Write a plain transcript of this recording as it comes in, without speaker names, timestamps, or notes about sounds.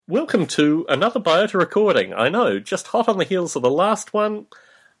Welcome to another Biota recording. I know, just hot on the heels of the last one,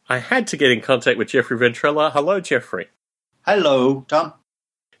 I had to get in contact with Jeffrey Ventrella. Hello, Jeffrey. Hello, Tom.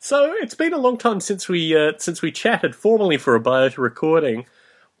 So, it's been a long time since we chatted formally for a Biota recording.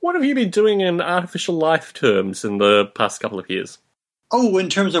 What have you been doing in artificial life terms in the past couple of years? Oh, in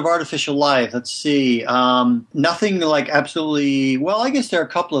terms of artificial life, let's see. Nothing like absolutely... Well, I guess there are a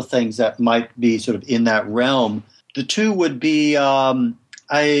couple of things that might be sort of in that realm. The two would be...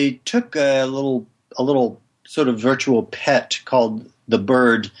 I took a little sort of virtual pet called the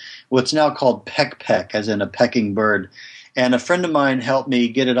bird, what's now called Peck Peck, as in a pecking bird. And a friend of mine helped me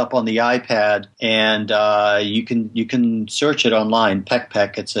get it up on the iPad, and you can search it online. Peck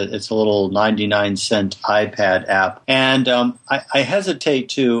Peck. It's a little 99-cent iPad app, and I hesitate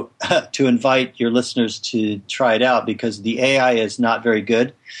to invite your listeners to try it out because the AI is not very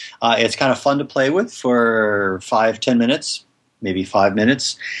good. It's kind of fun to play with for 5-10 minutes. Maybe 5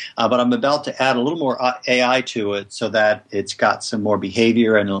 minutes, but I'm about to add a little more AI to it so that it's got some more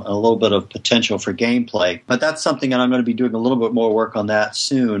behavior and a little bit of potential for gameplay. But that's something that I'm going to be doing a little bit more work on that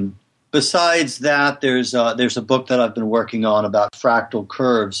soon. Besides that, there's a book that I've been working on about fractal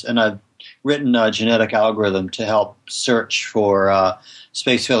curves, and I've written a genetic algorithm to help search for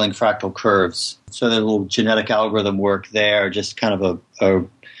space-filling fractal curves. So there's a little genetic algorithm work there, just kind of a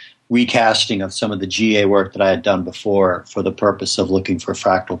recasting of some of the GA work that I had done before for the purpose of looking for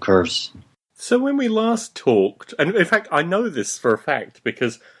fractal curves. So when we last talked, and in fact I know this for a fact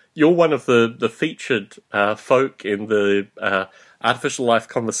because you're one of the featured folk in the Artificial Life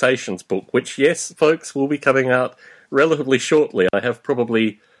Conversations book, which, yes, folks, will be coming out relatively shortly. I have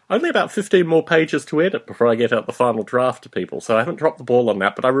probably only about 15 more pages to edit before I get out the final draft to people, so I haven't dropped the ball on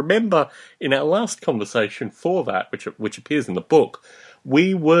that. But I remember in our last conversation for that, which appears in the book,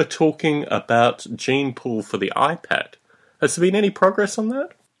 we were talking about gene pool for the iPad. Has there been any progress on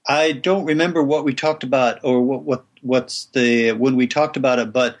that? I don't remember what we talked about or when we talked about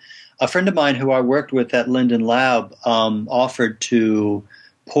it, but a friend of mine who I worked with at Linden Lab offered to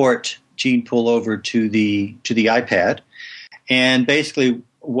port gene pool over to the iPad, and basically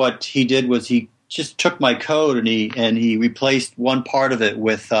what he did was he just took my code and he replaced one part of it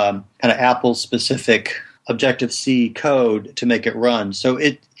with kind of Apple specific Objective-C code to make it run. So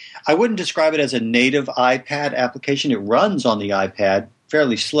I wouldn't describe it as a native iPad application. It runs on the iPad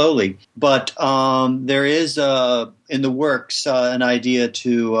fairly slowly, but there is in the works an idea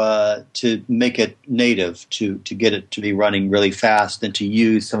to make it native, to get it to be running really fast and to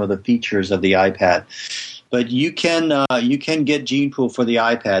use some of the features of the iPad. But you can get GenePool for the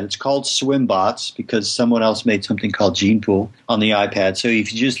iPad. It's called SwimBots because someone else made something called GenePool on the iPad. So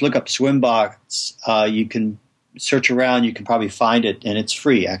if you just look up SwimBots, you can search around. You can probably find it, and it's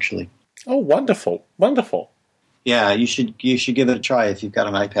free actually. Oh, wonderful, wonderful! Yeah, you should give it a try if you've got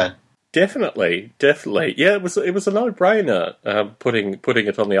an iPad. Definitely. Yeah, it was a no-brainer putting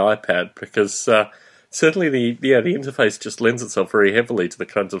it on the iPad because certainly the interface just lends itself very heavily to the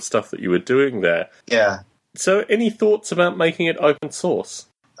kinds of stuff that you were doing there. Yeah. So, any thoughts about making it open source?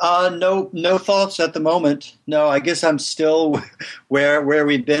 No thoughts at the moment. No, I guess I'm still where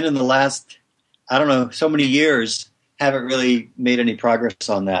we've been in the last, I don't know, so many years. Haven't really made any progress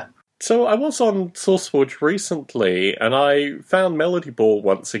on that. So, I was on SourceForge recently, and I found Melody Ball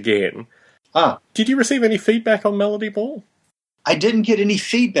once again. Ah. Did you receive any feedback on Melody Ball? I didn't get any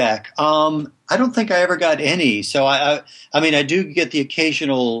feedback. I don't think I ever got any. So, I mean, I do get the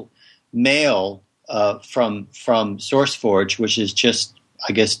occasional mail from SourceForge, which is just,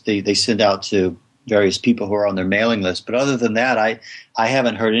 I guess they send out to various people who are on their mailing list. But other than that, I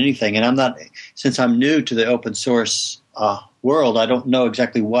haven't heard anything. And since I'm new to the open source world, I don't know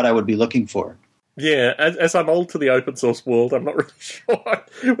exactly what I would be looking for. Yeah, as I'm old to the open source world, I'm not really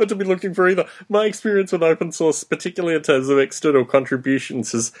sure what to be looking for either. My experience with open source, particularly in terms of external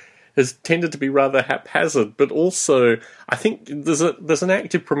contributions, has tended to be rather haphazard, but also I think there's an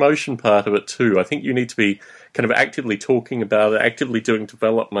active promotion part of it too. I think you need to be kind of actively talking about it, actively doing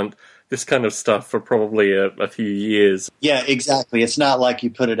development, this kind of stuff for probably a few years. Yeah, exactly. It's not like you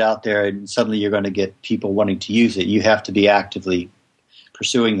put it out there and suddenly you're going to get people wanting to use it. You have to be actively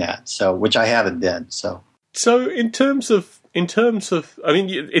pursuing that, so which I haven't been. So in terms of, I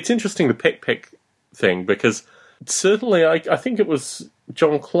mean, it's interesting the Peck thing because certainly I think it was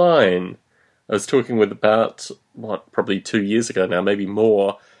John Klein I was talking with about, probably 2 years ago now, maybe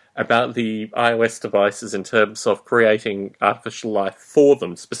more, about the iOS devices in terms of creating artificial life for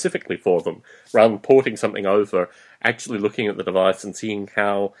them, specifically for them, rather than porting something over, actually looking at the device and seeing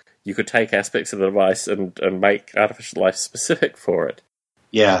how you could take aspects of the device and make artificial life specific for it.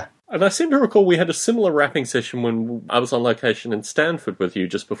 Yeah. And I seem to recall we had a similar wrapping session when I was on location in Stanford with you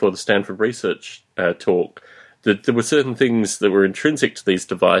just before the Stanford Research talk. That there were certain things that were intrinsic to these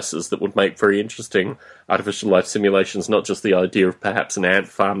devices that would make very interesting artificial life simulations, not just the idea of perhaps an ant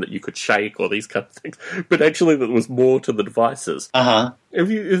farm that you could shake or these kind of things, but actually that there was more to the devices. Uh-huh.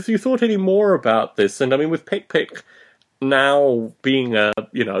 Have you thought any more about this? And I mean, with PEC now being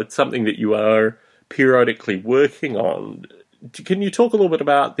something that you are periodically working on, can you talk a little bit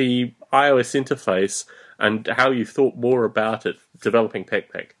about the iOS interface and how you've thought more about it developing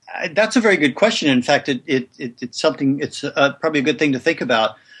PEC? That's a very good question. In fact, it's something. It's probably a good thing to think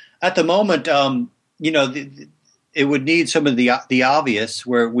about. At the moment, it would need some of the obvious,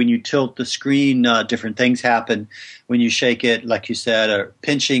 where when you tilt the screen, different things happen. When you shake it, like you said, or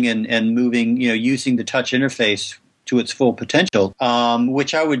pinching and moving, using the touch interface to its full potential,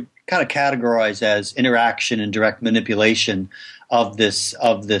 which I would kind of categorize as interaction and direct manipulation of this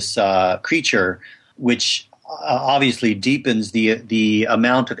creature, which obviously deepens the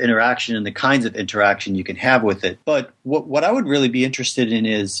amount of interaction and the kinds of interaction you can have with it. But what I would really be interested in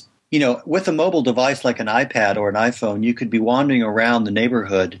is, with a mobile device like an iPad or an iPhone, you could be wandering around the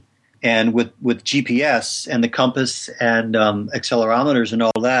neighborhood, and with GPS and the compass and accelerometers and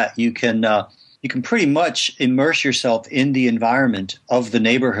all that, you can pretty much immerse yourself in the environment of the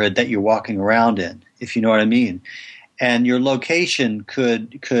neighborhood that you're walking around in, if you know what I mean. And your location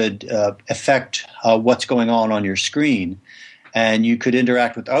could affect what's going on your screen, and you could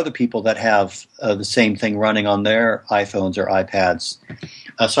interact with other people that have the same thing running on their iPhones or iPads.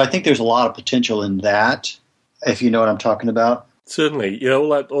 So I think there's a lot of potential in that, if you know what I'm talking about. Certainly, all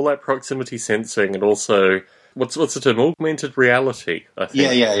that proximity sensing, and also what's the term? Augmented reality. I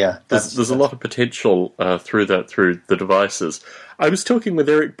think. Yeah. There's a lot of potential through the devices. I was talking with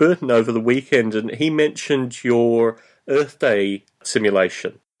Eric Burton over the weekend, and he mentioned your Earth Day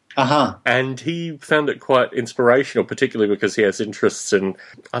simulation. Uh-huh. And he found it quite inspirational, particularly because he has interests in,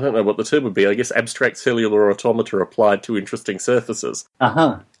 I don't know what the term would be, I guess abstract cellular automata applied to interesting surfaces.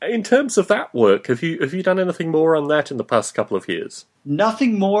 Uh-huh. In terms of that work, have you done anything more on that in the past couple of years?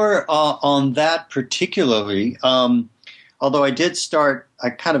 Nothing more on that particularly, although I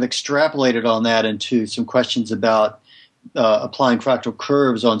kind of extrapolated on that into some questions about applying fractal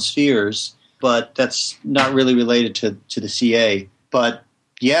curves on spheres, but that's not really related to the CA. But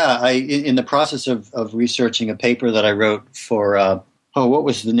yeah, in the process of researching a paper that I wrote for what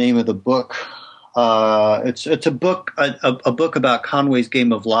was the name of the book? It's a book about Conway's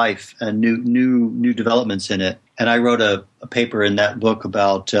Game of Life and new developments in it. And I wrote a paper in that book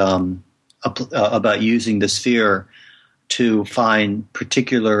about using the sphere to find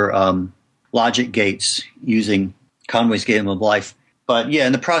particular logic gates using Conway's Game of Life. But yeah,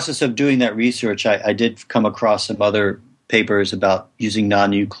 in the process of doing that research, I did come across some other papers about using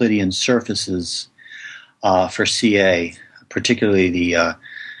non-Euclidean surfaces for CA, particularly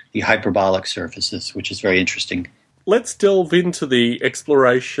the hyperbolic surfaces, which is very interesting. Let's delve into the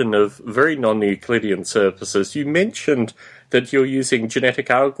exploration of very non-Euclidean surfaces. You mentioned that you're using genetic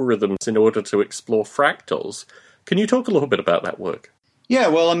algorithms in order to explore fractals. Can you talk a little bit about that work? Yeah,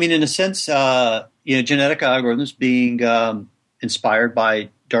 well, I mean, in a sense, genetic algorithms being inspired by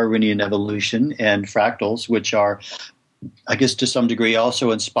Darwinian evolution and fractals, which are, I guess, to some degree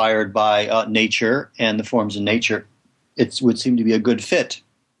also inspired by nature and the forms of nature, it would seem to be a good fit.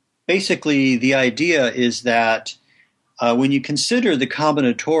 Basically, the idea is that when you consider the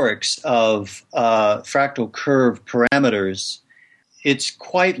combinatorics of fractal curve parameters, it's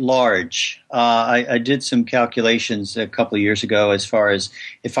quite large. I did some calculations a couple of years ago as far as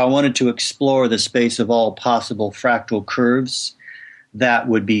if I wanted to explore the space of all possible fractal curves, that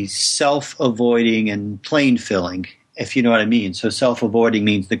would be self-avoiding and plane filling, if you know what I mean. So self-avoiding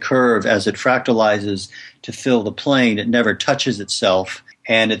means the curve, as it fractalizes to fill the plane, it never touches itself.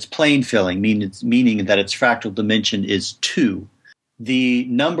 And it's plane filling, meaning that its fractal dimension is 2. The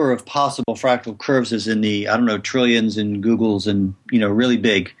number of possible fractal curves is in the, trillions and Googles and, really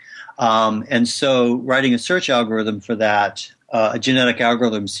big. And so writing a search algorithm for that, a genetic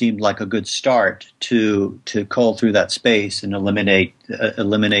algorithm seemed like a good start to cull through that space and eliminate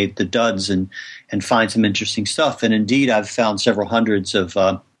the duds and find some interesting stuff. And indeed, I've found several hundreds of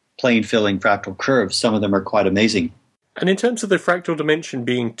plane filling fractal curves. Some of them are quite amazing. And in terms of the fractal dimension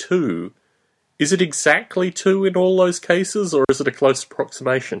being 2, is it exactly 2 in all those cases, or is it a close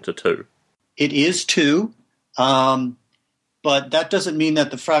approximation to 2? It is 2, but that doesn't mean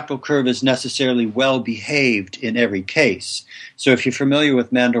that the fractal curve is necessarily well behaved in every case. So if you're familiar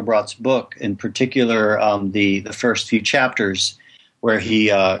with Mandelbrot's book, in particular the first few chapters where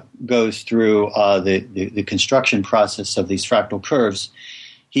he goes through the construction process of these fractal curves,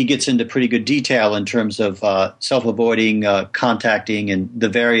 he gets into pretty good detail in terms of self-avoiding, contacting, and the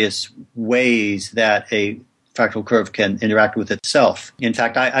various ways that a fractal curve can interact with itself. In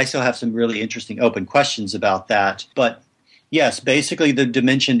fact, I still have some really interesting open questions about that. But yes, basically the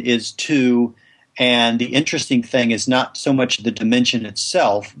dimension is 2, and the interesting thing is not so much the dimension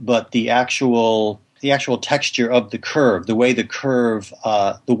itself, but the actual texture of the curve, the way the curve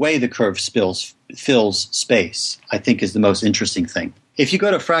fills space, I think is the most interesting thing. If you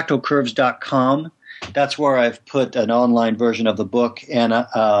go to fractalcurves.com, that's where I've put an online version of the book, and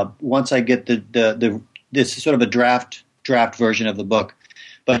once I get this is sort of a draft version of the book,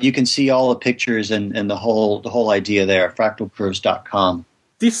 but you can see all the pictures and the whole idea there. Fractalcurves.com.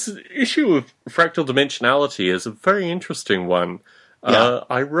 This issue of fractal dimensionality is a very interesting one. Yeah.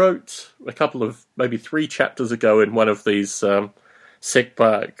 I wrote a couple of, maybe 3 chapters ago in one of these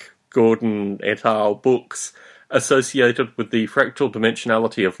Seckbach, Gordon et al. Books associated with the fractal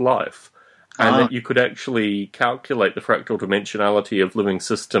dimensionality of life. And that you could actually calculate the fractal dimensionality of living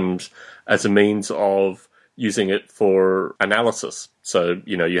systems as a means of using it for analysis. So,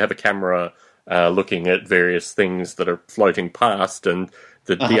 you have a camera looking at various things that are floating past, and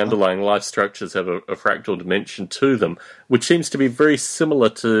the underlying life structures have a fractal dimension to them, which seems to be very similar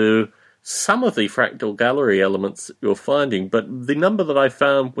to some of the fractal gallery elements that you're finding. But the number that I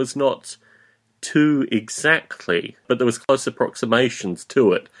found was not 2 exactly, but there was close approximations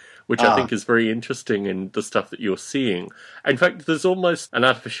to it, which I think is very interesting in the stuff that you're seeing. In fact, there's almost an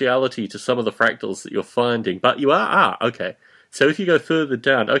artificiality to some of the fractals that you're finding, but you are, okay. So if you go further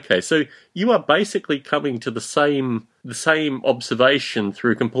down, okay, so you are basically coming to the same observation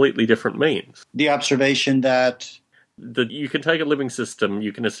through completely different means. The observation that you can take a living system,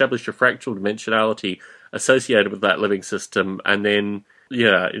 you can establish a fractal dimensionality associated with that living system, and then,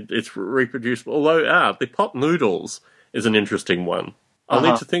 it's reproducible. Although, the pot noodles is an interesting one. I'll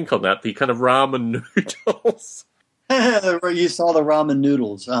need to think on that, the kind of ramen noodles. You saw the ramen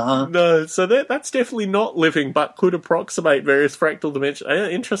noodles, No, so that's definitely not living, but could approximate various fractal dimensions.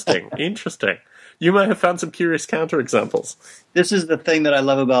 Interesting, interesting. You may have found some curious counterexamples. This is the thing that I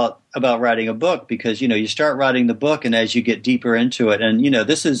love about writing a book, because, you start writing the book, and as you get deeper into it, and,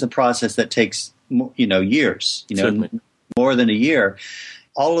 this is a process that takes, years, more than a year.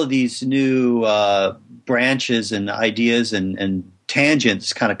 All of these new branches and ideas and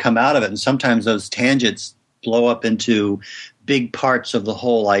tangents kind of come out of it, and sometimes those tangents blow up into big parts of the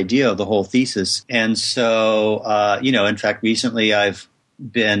whole idea, of the whole thesis. And so, in fact, recently I've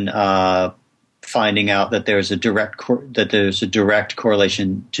been finding out that there's a direct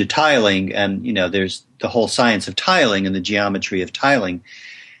correlation to tiling, and there's the whole science of tiling, and the geometry of tiling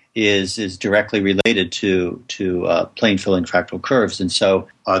is directly related to plane filling fractal curves. And so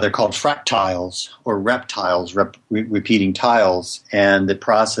they're called fractiles or reptiles, repeating tiles, and the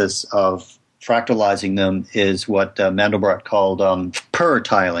process of fractalizing them is what Mandelbrot called per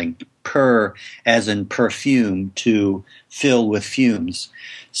tiling, per as in perfume, to fill with fumes.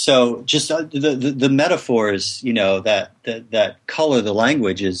 So just the metaphors, that color the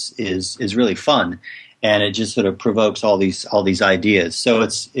language is really fun, and it just sort of provokes all these ideas. So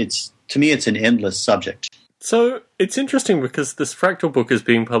it's to me it's an endless subject. So it's interesting because this fractal book is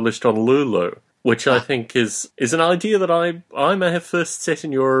being published on Lulu, which I think is an idea that I may have first set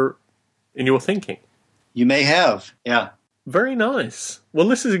in your thinking. You may have, yeah. Very nice. Well,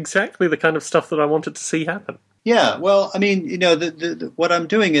 this is exactly the kind of stuff that I wanted to see happen. Yeah, well, I mean, what I'm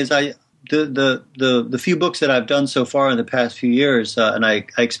doing is the few books that I've done so far in the past few years, and I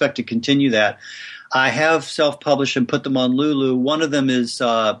expect to continue that. I have self-published and put them on Lulu. One of them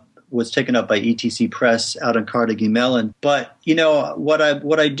was taken up by ETC Press out in Carnegie Mellon. But what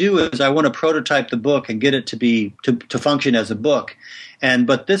I do is I want to prototype the book and get it to function as a book.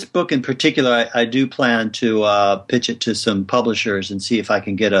 But this book in particular, I do plan to pitch it to some publishers and see if I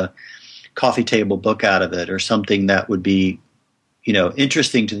can get a coffee table book out of it, or something that would be,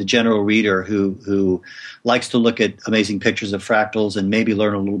 interesting to the general reader who likes to look at amazing pictures of fractals and maybe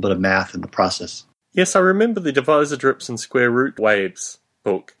learn a little bit of math in the process. Yes, I remember the divisor drips and square root waves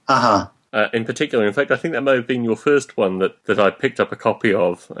book. In particular. In fact, I think that may have been your first one that I picked up a copy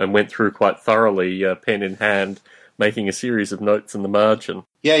of and went through quite thoroughly, pen in hand, making a series of notes in the margin.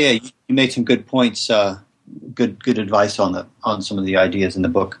 Yeah, you made some good points, good advice on some of the ideas in the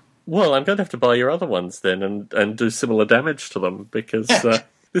book. Well, I'm going to have to buy your other ones then and do similar damage to them, because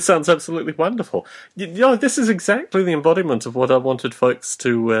this sounds absolutely wonderful. This is exactly the embodiment of what I wanted folks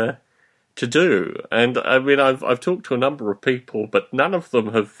to do. And I mean, I've talked to a number of people, but none of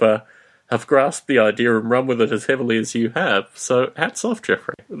them have have grasped the idea and run with it as heavily as you have. So hats off,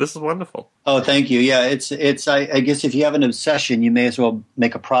 Jeffrey. This is wonderful. Oh, thank you. Yeah, it's. I guess if you have an obsession, you may as well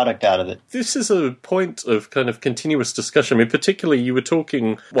make a product out of it. This is a point of kind of continuous discussion. I mean, particularly you were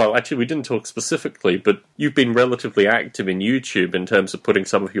talking, well, actually we didn't talk specifically, but you've been relatively active in YouTube in terms of putting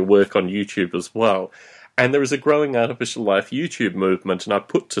some of your work on YouTube as well. And there is a growing artificial life YouTube movement, and I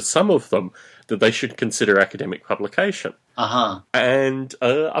put to some of them that they should consider academic publication. And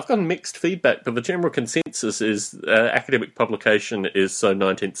I've gotten mixed feedback, but the general consensus is academic publication is so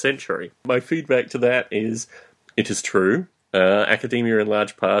 19th century. My feedback to that is it is true. Academia in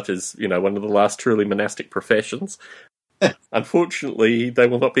large part is, one of the last truly monastic professions. Unfortunately, they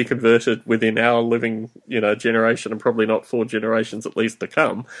will not be converted within our living, generation, and probably not 4 generations at least to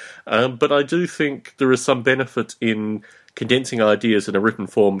come. But I do think there is some benefit in condensing ideas in a written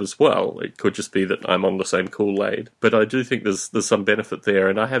form as well. It could just be that I'm on the same Kool-Aid. But I do think there's some benefit there,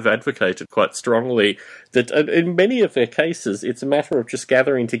 and I have advocated quite strongly that in many of their cases, it's a matter of just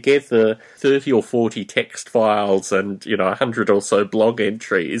gathering together 30 or 40 text files and, 100 or so blog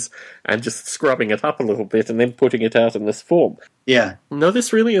entries and just scrubbing it up a little bit and then putting it out in this form. Yeah. No,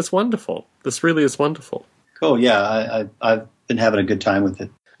 this really is wonderful. This really is wonderful. Cool, yeah. I've been having a good time with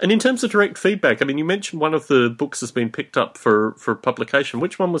it. And in terms of direct feedback, I mean, you mentioned one of the books has been picked up for publication.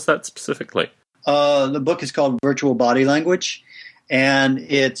 Which one was that specifically? The book is called Virtual Body Language, and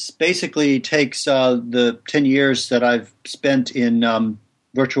it's basically takes the 10 years that I've spent in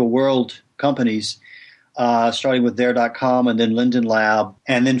virtual world companies, starting with There.com and then Linden Lab,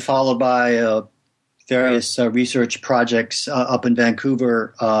 and then followed by various research projects up in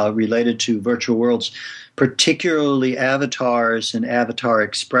Vancouver related to virtual worlds, particularly avatars and avatar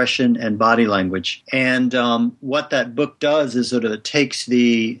expression and body language. And what that book does is sort of takes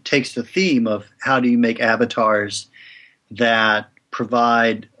the theme of how do you make avatars that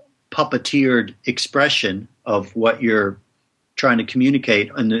provide puppeteered expression of what you're trying to communicate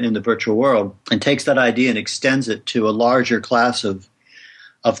in the virtual world, and takes that idea and extends it to a larger class of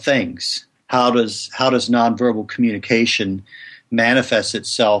things. How does nonverbal communication manifest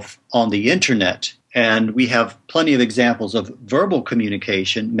itself on the internet? And we have plenty of examples of verbal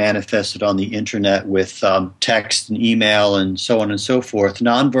communication manifested on the internet with text and email and so on and so forth.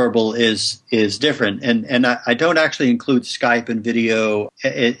 Nonverbal is different, and I don't actually include Skype and video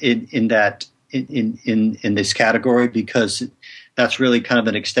in this category because that's really kind of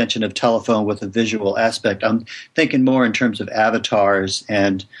an extension of telephone with a visual aspect. I'm thinking more in terms of avatars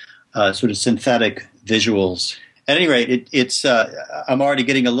and sort of synthetic visuals. At any rate, it's I'm already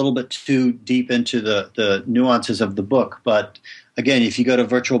getting a little bit too deep into the nuances of the book. But again, if you go to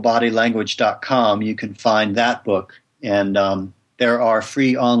virtualbodylanguage.com, you can find that book. And there are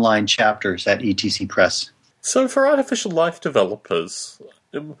free online chapters at ETC Press. So for artificial life developers,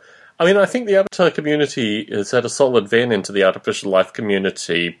 I mean, I think the avatar community has had a solid vein into the artificial life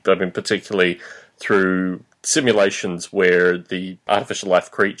community, I mean, particularly through simulations where the artificial life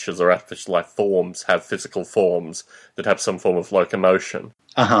creatures or artificial life forms have physical forms that have some form of locomotion.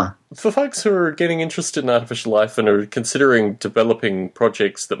 For folks who are getting interested in artificial life and are considering developing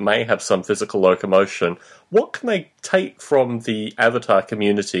projects that may have some physical locomotion, what can they take from the avatar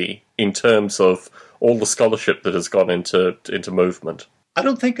community in terms of all the scholarship that has gone into movement? I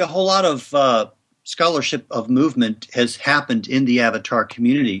don't think a whole lot of scholarship of movement has happened in the avatar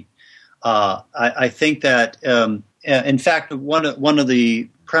community. I think that, in fact, one of the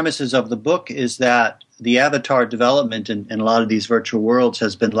premises of the book is that the avatar development in a lot of these virtual worlds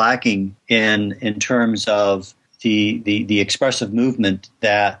has been lacking in terms of the expressive movement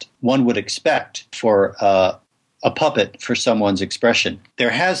that one would expect for a puppet for someone's expression. There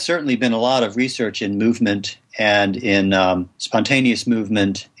has certainly been a lot of research in movement and in spontaneous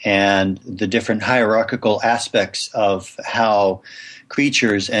movement and the different hierarchical aspects of how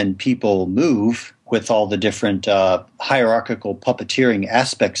creatures and people move, with all the different hierarchical puppeteering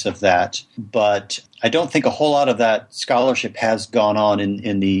aspects of that. But I don't think a whole lot of that scholarship has gone on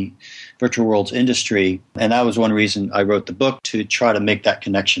in the virtual worlds industry. And that was one reason I wrote the book, to try to make that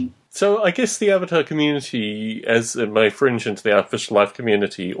connection. So I guess the avatar community, as it may fringe into the artificial life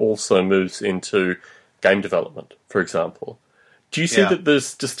community, also moves into game development, for example. Do you see that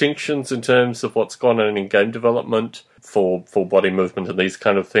there's distinctions in terms of what's gone on in game development for body movement and these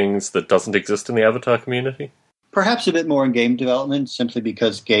kind of things that doesn't exist in the avatar community? Perhaps a bit more in game development, simply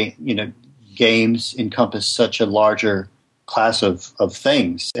because games encompass such a larger class of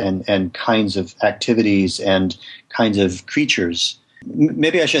things and kinds of activities and kinds of creatures.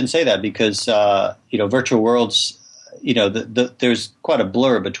 Maybe I shouldn't say that because virtual worlds, there's quite a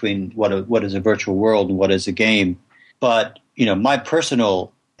blur between what is a virtual world and what is a game. But my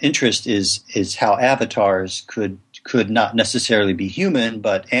personal interest is how avatars could not necessarily be human,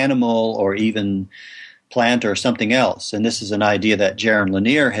 but animal or even plant or something else. And this is an idea that Jaron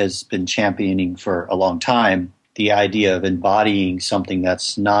Lanier has been championing for a long time, the idea of embodying something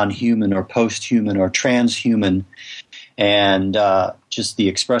that's non-human or post-human or transhuman, and just the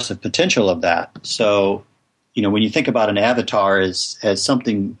expressive potential of that. So, when you think about an avatar as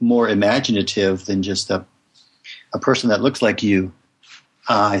something more imaginative than just a person that looks like you,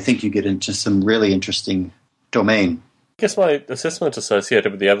 I think you get into some really interesting domain. I guess my assessment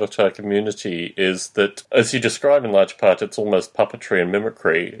associated with the avatar community is that, as you describe in large part, it's almost puppetry and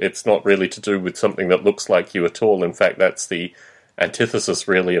mimicry. It's not really to do with something that looks like you at all. In fact, that's the antithesis,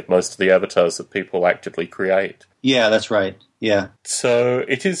 really, of most of the avatars that people actively create. Yeah, that's right. Yeah. So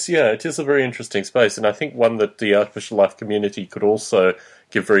it is a very interesting space, and I think one that the artificial life community could also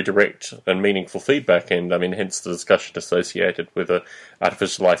give very direct and meaningful feedback in. I mean, hence the discussion associated with a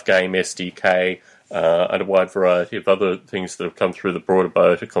artificial life game SDK, and a wide variety of other things that have come through the broader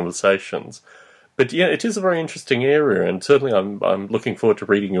Biota conversations. But yeah, it is a very interesting area, and certainly I'm looking forward to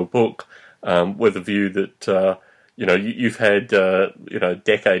reading your book with a view that you've had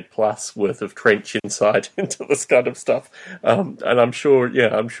decade plus worth of trench insight into this kind of stuff, and I'm sure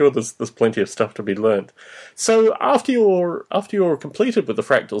there's plenty of stuff to be learned. So after you're completed with the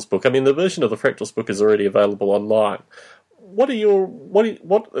Fractals book, I mean, the version of the Fractals book is already available online. What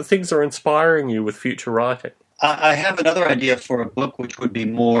things are inspiring you with future writing? I have another idea for a book which would be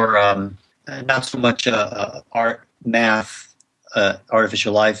more not so much a art, math,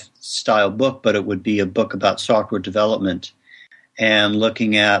 artificial life style book, but it would be a book about software development and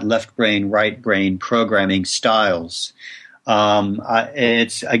looking at left brain, right brain programming styles.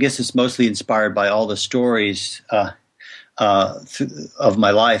 I guess it's mostly inspired by all the stories of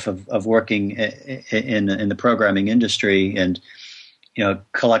my life of working in the programming industry, and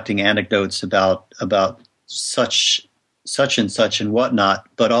collecting anecdotes about such and such and whatnot,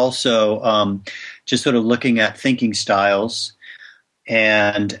 but also just sort of looking at thinking styles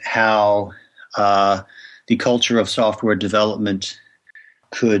and how the culture of software development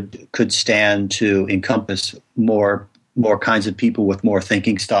could stand to encompass more kinds of people with more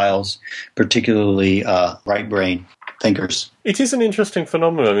thinking styles, particularly right brain thinkers. It is an interesting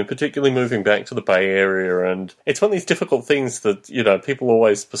phenomenon, and particularly moving back to the Bay Area, and it's one of these difficult things that, people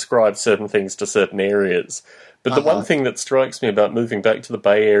always prescribe certain things to certain areas. But the one thing that strikes me about moving back to the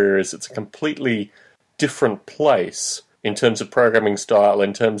Bay Area is it's a completely different place in terms of programming style,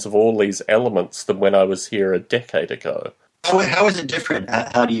 in terms of all these elements, than when I was here a decade ago. How is it different?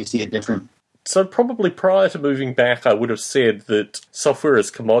 How do you see it different? So probably prior to moving back, I would have said that software as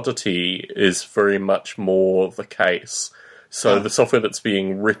commodity is very much more the case. So the software that's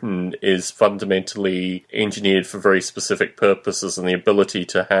being written is fundamentally engineered for very specific purposes, and the ability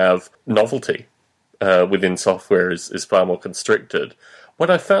to have novelty within software is far more constricted.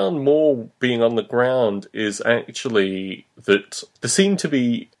 What I found more being on the ground is actually that there seemed to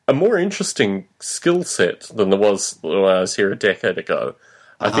be a more interesting skill set than there was when I was here a decade ago.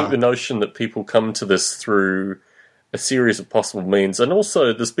 I think the notion that people come to this through a series of possible means, and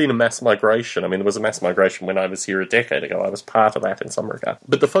also there's been a mass migration. I mean, there was a mass migration when I was here a decade ago. I was part of that in some regard.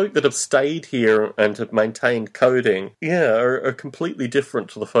 But the folk that have stayed here and have maintained coding, are completely different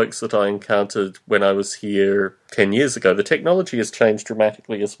to the folks that I encountered when I was here 10 years ago. The technology has changed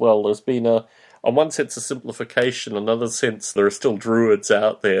dramatically as well. There's been on one sense, a simplification. In another sense, there are still druids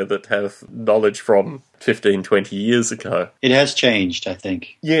out there that have knowledge from 15, 20 years ago. It has changed, I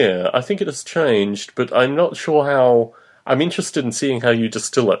think. Yeah, I think it has changed, but I'm not sure how... I'm interested in seeing how you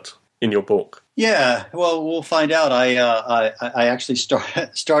distill it in your book. Yeah, well, we'll find out. I actually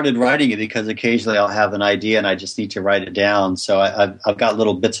started writing it because occasionally I'll have an idea and I just need to write it down. So I've got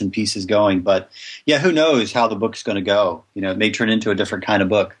little bits and pieces going. But yeah, who knows how the book's going to go? It may turn into a different kind of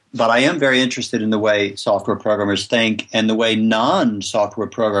book. But I am very interested in the way software programmers think and the way non-software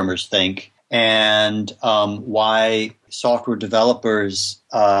programmers think, and why software developers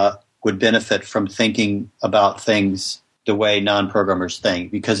would benefit from thinking about things the way non-programmers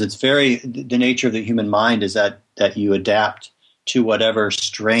think, because it's the nature of the human mind is that you adapt to whatever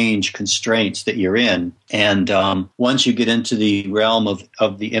strange constraints that you're in. And once you get into the realm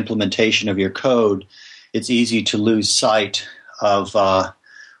of the implementation of your code, it's easy to lose sight of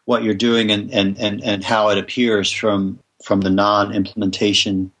what you're doing and how it appears from the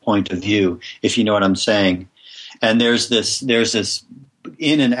non-implementation point of view, if you know what I'm saying. And there's this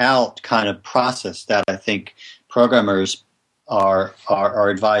in and out kind of process that I think programmers are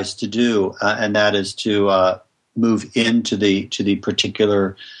advised to do, and that is to move into the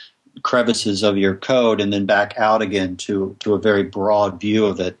particular crevices of your code and then back out again to a very broad view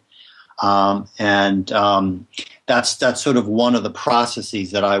of it. That's sort of one of the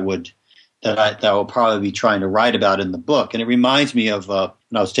processes that I will probably be trying to write about in the book. And it reminds me of when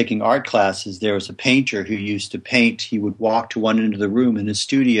I was taking art classes, there was a painter who used to paint. He would walk to one end of the room in his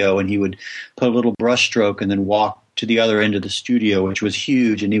studio, and he would put a little brush stroke and then walk to the other end of the studio, which was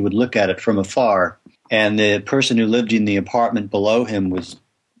huge, and he would look at it from afar. And the person who lived in the apartment below him was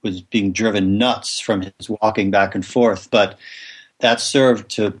being driven nuts from his walking back and forth. But that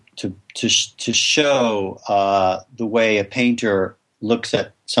served to show the way a painter looks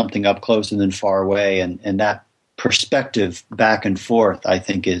at something up close and then far away, and that perspective back and forth, I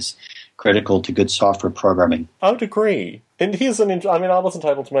think, is critical to good software programming. I would agree. And here's I wasn't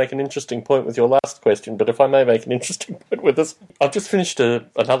able to make an interesting point with your last question, but if I may make an interesting point with this, I've just finished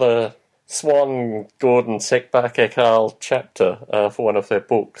another Swan, Gordon, Seckbach, et al. Chapter for one of their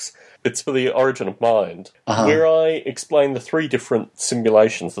books. It's for The Origin of Mind, where I explain the three different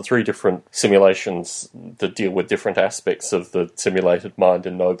simulations that deal with different aspects of the simulated mind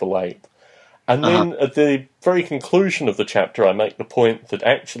in Noble Ape. And then at the very conclusion of the chapter, I make the point that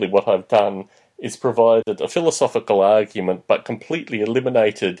actually what I've done is provided a philosophical argument, but completely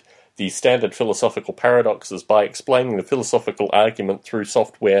eliminated the standard philosophical paradoxes by explaining the philosophical argument through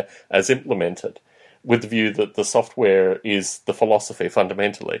software as implemented, with the view that the software is the philosophy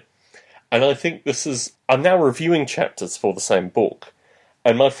fundamentally. And I think I'm now reviewing chapters for the same book,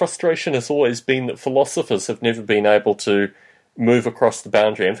 and my frustration has always been that philosophers have never been able to move across the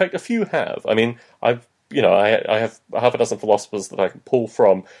boundary. In fact, a few have. I mean, I have half a dozen philosophers that I can pull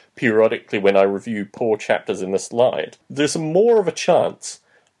from periodically when I review poor chapters in this light. There's more of a chance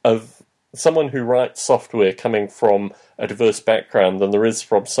of someone who writes software coming from a diverse background than there is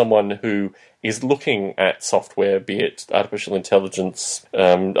from someone who is looking at software, be it artificial intelligence,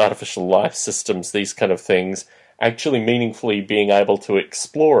 artificial life systems, these kind of things, actually meaningfully being able to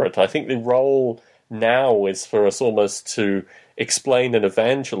explore it. I think the role now is for us almost to explain and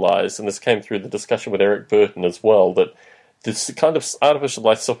evangelize, and this came through the discussion with Eric Burton as well, that this kind of artificial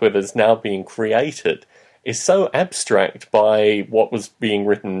life software that is now being created is so abstract by what was being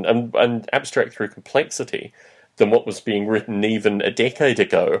written, and abstract through complexity, than what was being written even a decade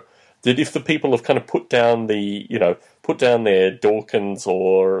ago, that if the people have kind of put down their Dawkins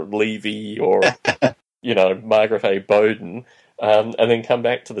or Levy or, Margaret A. Bowden, and then come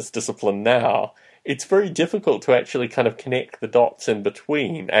back to this discipline now, it's very difficult to actually kind of connect the dots in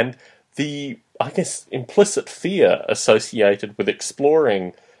between. And the, I guess, implicit fear associated with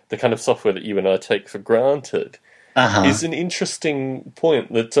exploring the kind of software that you and I take for granted is an interesting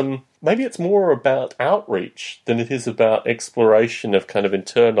point that maybe it's more about outreach than it is about exploration of kind of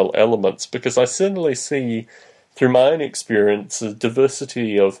internal elements, because I certainly see, through my own experience, a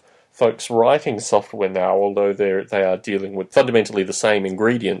diversity of folks writing software now, although they are dealing with fundamentally the same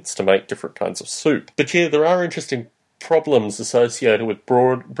ingredients to make different kinds of soup. But yeah, there are interesting problems associated with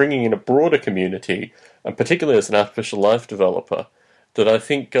bringing in a broader community, and particularly as an artificial life developer, that I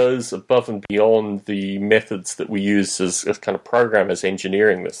think goes above and beyond the methods that we use as kind of programmers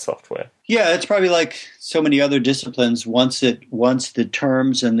engineering this software. Yeah, it's probably like so many other disciplines. Once the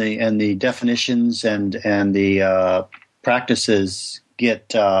terms and the definitions and the practices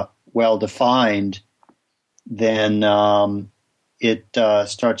get well defined, then it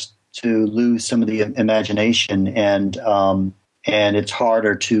starts to lose some of the imagination, and it's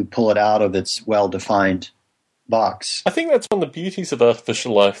harder to pull it out of its well defined box. I think that's one of the beauties of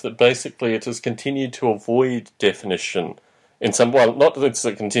artificial life, that basically it has continued to avoid definition in some, well, not that it's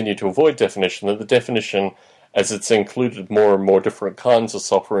continued to avoid definition, that the definition, as it's included more and more different kinds of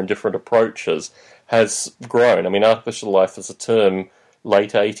software and different approaches, has grown. I mean, artificial life as a term,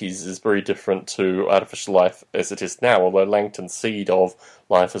 late 80s, is very different to artificial life as it is now, although Langton's seed of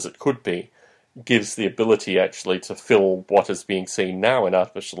life as it could be gives the ability actually to fill what is being seen now in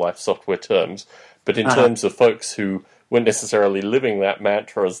artificial life software terms. But in terms of folks who weren't necessarily living that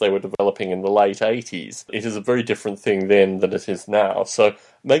mantra as they were developing in the late 80s, it is a very different thing then than it is now. So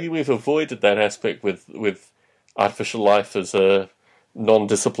maybe we've avoided that aspect with artificial life as a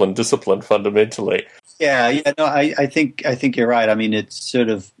non-discipline discipline fundamentally. Yeah, no, I think you're right. I mean, it's sort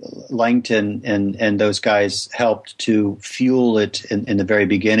of Langton and those guys helped to fuel it in the very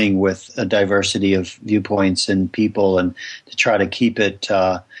beginning with a diversity of viewpoints and people, and to try to keep it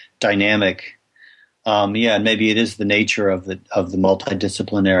dynamic. And maybe it is the nature of the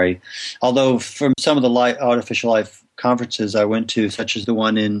multidisciplinary. Although from some of the artificial life conferences I went to, such as the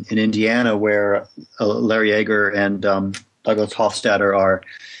one in Indiana where Larry Yeager and Douglas Hofstadter are,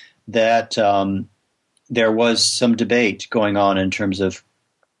 that there was some debate going on in terms of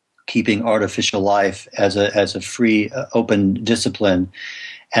keeping artificial life as a free, open discipline.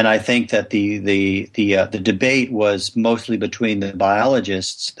 And I think that the debate was mostly between the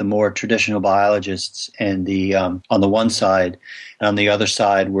biologists, the more traditional biologists, and on the one side, and on the other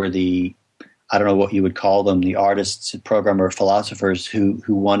side were I don't know what you would call them, the artists, programmer, philosophers who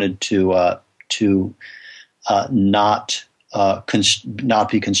wanted to not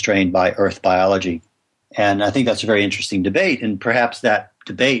be constrained by Earth biology. And I think that's a very interesting debate. And perhaps that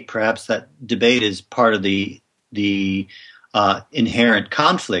debate is part of the inherent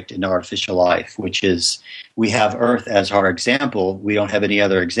conflict in artificial life, which is we have Earth as our example. We don't have any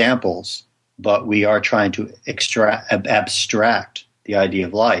other examples, but we are trying to abstract the idea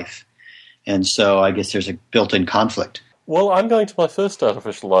of life. And so I guess there's a built-in conflict. Well, I'm going to my first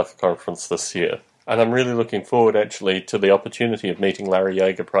Artificial Life conference this year, and I'm really looking forward, actually, to the opportunity of meeting Larry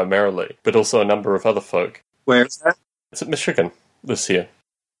Yeager primarily, but also a number of other folk. Where is that? It's at Michigan this year.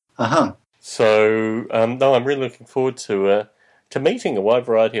 Uh-huh. So, no, I'm really looking forward to meeting a wide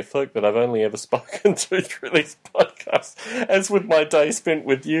variety of folk that I've only ever spoken to through these podcasts. As with my day spent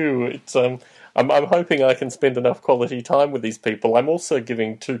with you, it's I'm hoping I can spend enough quality time with these people. I'm also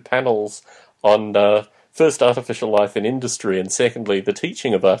giving 2 panels on first, artificial life in industry, and secondly, the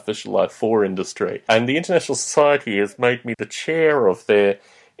teaching of artificial life for industry. And the International Society has made me the chair of their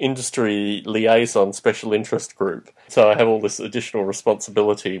industry liaison special interest group. So I have all this additional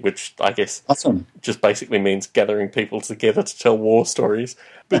responsibility, which I guess just basically means gathering people together to tell war stories.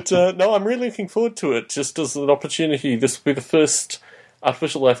 But no, I'm really looking forward to it, just as an opportunity. This will be the first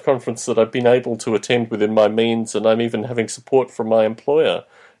Artificial Life conference that I've been able to attend within my means, and I'm even having support from my employer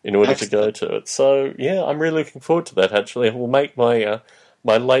in order to go to it. So, yeah, I'm really looking forward to that, actually. It will make my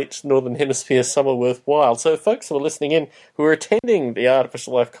late Northern Hemisphere summer worthwhile. So, folks who are listening in, who are attending the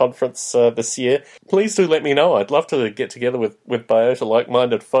Artificial Life conference this year, please do let me know. I'd love to get together with Biota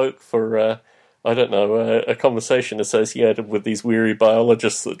like-minded folk for, a conversation associated with these weary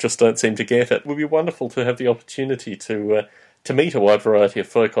biologists that just don't seem to get it. It would be wonderful to have the opportunity to meet a wide variety of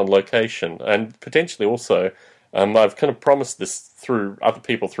folk on location, and potentially also, I've kind of promised this through other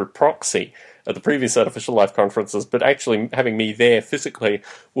people through proxy at the previous Artificial Life conferences, but actually having me there physically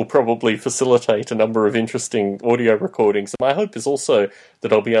will probably facilitate a number of interesting audio recordings. My hope is also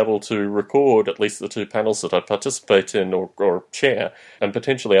that I'll be able to record at least the 2 panels that I participate in or chair, and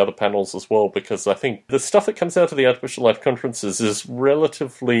potentially other panels as well, because I think the stuff that comes out of the Artificial Life conferences is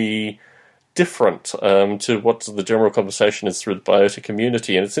relatively different to what the general conversation is through the Biota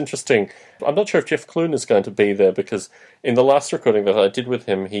community. And it's interesting, I'm not sure if Jeff Clune is going to be there, because in the last recording that I did with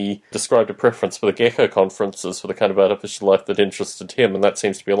him, he described a preference for the Gecko conferences for the kind of artificial life that interested him, and that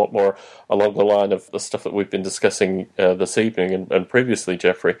seems to be a lot more along the line of the stuff that we've been discussing this evening and previously,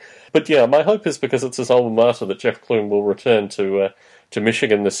 Jeffrey. But yeah, my hope is, because it's his alma mater, that Jeff Clune will return to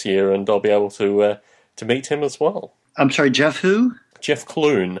Michigan this year, and I'll be able to meet him as well. I'm sorry, Jeff who? Jeff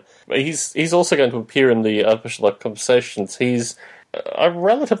Clune. He's also going to appear in the Artificial Life Conversations. He's a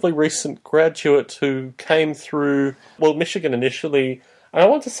relatively recent graduate who came through, Michigan initially. And I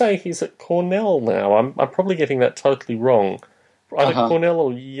want to say he's at Cornell now. I'm probably getting that totally wrong. Either Cornell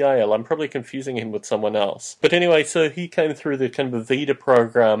or Yale. I'm probably confusing him with someone else. But anyway, so he came through the kind of VIDA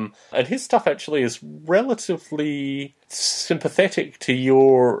program, and his stuff actually is relatively sympathetic to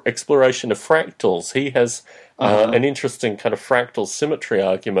your exploration of fractals. He has an interesting kind of fractal symmetry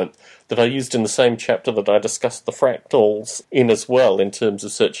argument that I used in the same chapter that I discussed the fractals in as well, in terms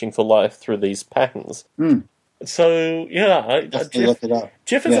of searching for life through these patterns. So, yeah,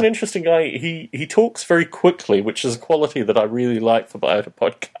 Jeff is an interesting guy. He talks very quickly, which is a quality that I really like for Biota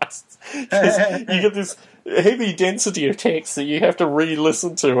podcasts. You get this heavy density of text that you have to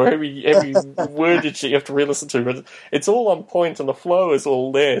re-listen to, or heavy wordage that you have to re-listen to, but it's all on point and the flow is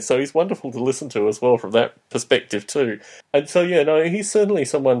all there, so he's wonderful to listen to as well from that perspective too. And so, yeah, no, he's certainly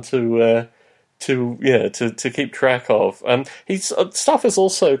someone to keep track of. His stuff has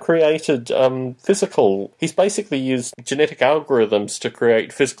also created physical. He's basically used genetic algorithms to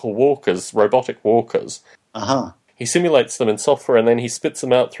create physical walkers, robotic walkers. He simulates them in software, and then he spits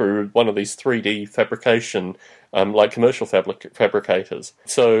them out through one of these 3D fabrication, like commercial fabricators.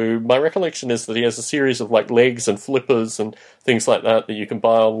 So my recollection is that he has a series of like legs and flippers and things like that you can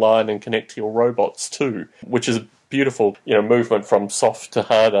buy online and connect to your robots too, which is beautiful, movement from soft to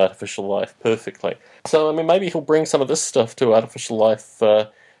hard artificial life perfectly. So, I mean, maybe he'll bring some of this stuff to Artificial Life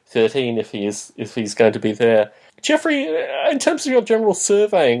 13 if he's going to be there. Jeffrey, in terms of your general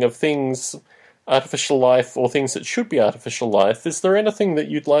surveying of things, artificial life or things that should be artificial life, is there anything that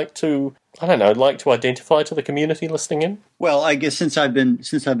you'd like to identify to the community listening in? Well, I guess since I've been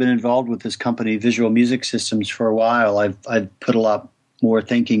involved with this company, Visual Music Systems, for a while, I've put a lot more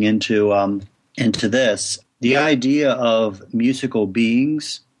thinking into this. The idea of musical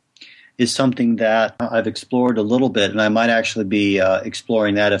beings is something that I've explored a little bit, and I might actually be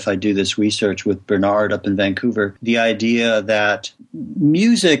exploring that if I do this research with Bernard up in Vancouver. The idea that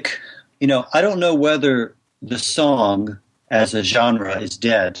music, I don't know whether the song as a genre is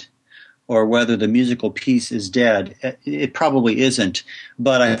dead or whether the musical piece is dead. It probably isn't,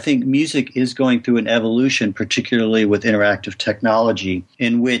 but I think music is going through an evolution, particularly with interactive technology,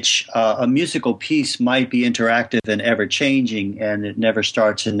 in which a musical piece might be interactive and ever-changing, and it never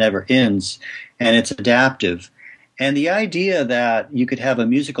starts and never ends, and it's adaptive. And the idea that you could have a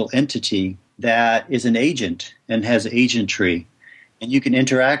musical entity that is an agent and has agentry, and you can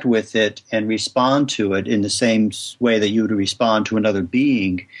interact with it and respond to it in the same way that you would respond to another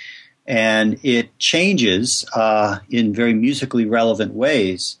being, and it changes in very musically relevant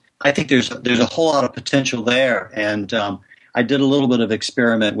ways. I think there's a whole lot of potential there, and I did a little bit of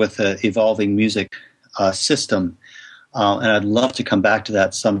experiment with the evolving music system, and I'd love to come back to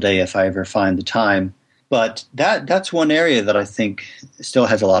that someday if I ever find the time. But that's one area that I think still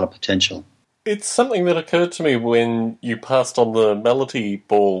has a lot of potential. It's something that occurred to me when you passed on the Melody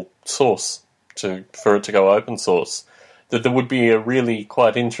Ball source for it to go open source, that there would be a really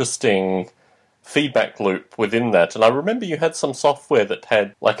quite interesting feedback loop within that. And I remember you had some software that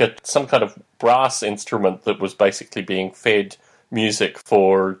had like some kind of brass instrument that was basically being fed music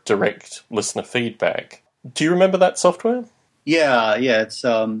for direct listener feedback. Do you remember that software? Yeah.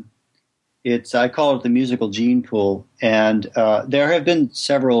 It's I call it the musical gene pool, and there have been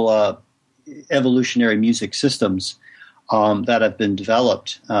several evolutionary music systems that have been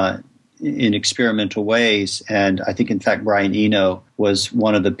developed in experimental ways, and I think, in fact, Brian Eno was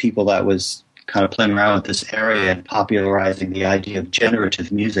one of the people that was kind of playing around with this area and popularizing the idea of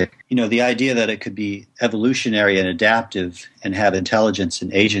generative music. The idea that it could be evolutionary and adaptive and have intelligence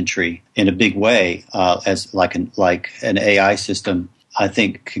and agentry in a big way, as like an AI system, I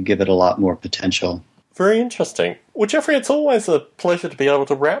think could give it a lot more potential. Very interesting. Well, Jeffrey, it's always a pleasure to be able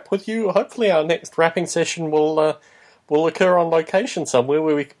to rap with you. Hopefully our next rapping session will occur on location somewhere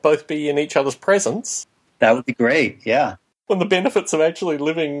where we could both be in each other's presence. That would be great, yeah. One of the benefits of actually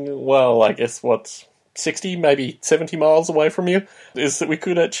living, well, I guess, 60, maybe 70 miles away from you, is that we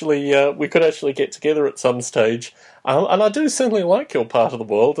could actually get together at some stage. And I do certainly like your part of the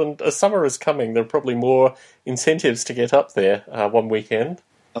world, and as summer is coming, there are probably more incentives to get up there one weekend.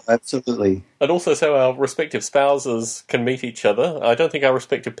 Oh, absolutely. And also so our respective spouses can meet each other. I don't think our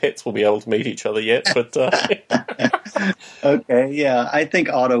respective pets will be able to meet each other yet, but... Okay, yeah. I think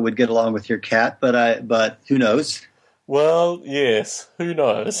Otto would get along with your cat, but who knows? Well, yes, who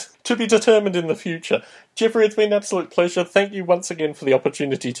knows? To be determined in the future. Jeffrey, it's been an absolute pleasure. Thank you once again for the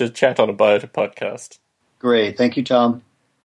opportunity to chat on a Biota podcast. Great. Thank you, Tom.